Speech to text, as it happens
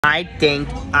I think,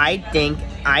 I think,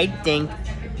 I think,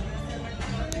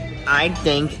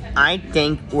 I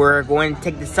think we're going to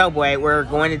take the subway. We're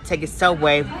going to take a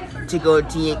subway to go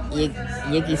to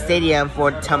Yankee Stadium for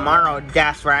tomorrow.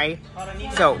 That's right.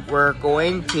 So we're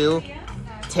going to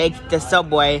take the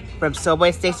subway from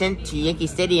subway station to Yankee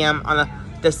Stadium on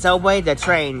the subway, the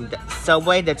train. The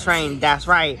subway, the train. That's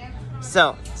right.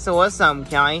 So what's up,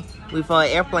 Kelly? We flew an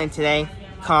airplane today.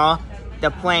 The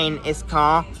plane is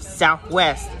called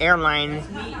Southwest Airline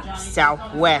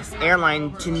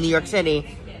to New York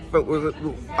City. But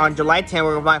on July 10th,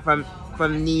 we're going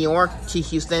from New York to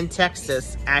Houston,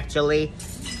 Texas. Actually,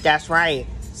 that's right.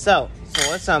 So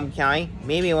what's up, Kelly?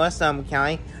 Maybe what's up,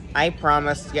 Kelly? I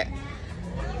promise. Yeah,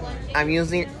 I'm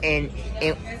using an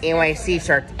NYC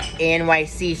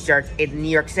shirt in New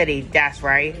York City. That's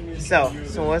right. So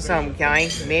what's up, Kelly?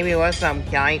 Maybe what's up,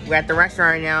 Kelly? We're at the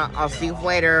restaurant right now. I'll see you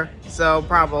later. So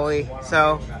probably.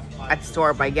 So at the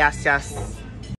store, but yes, just.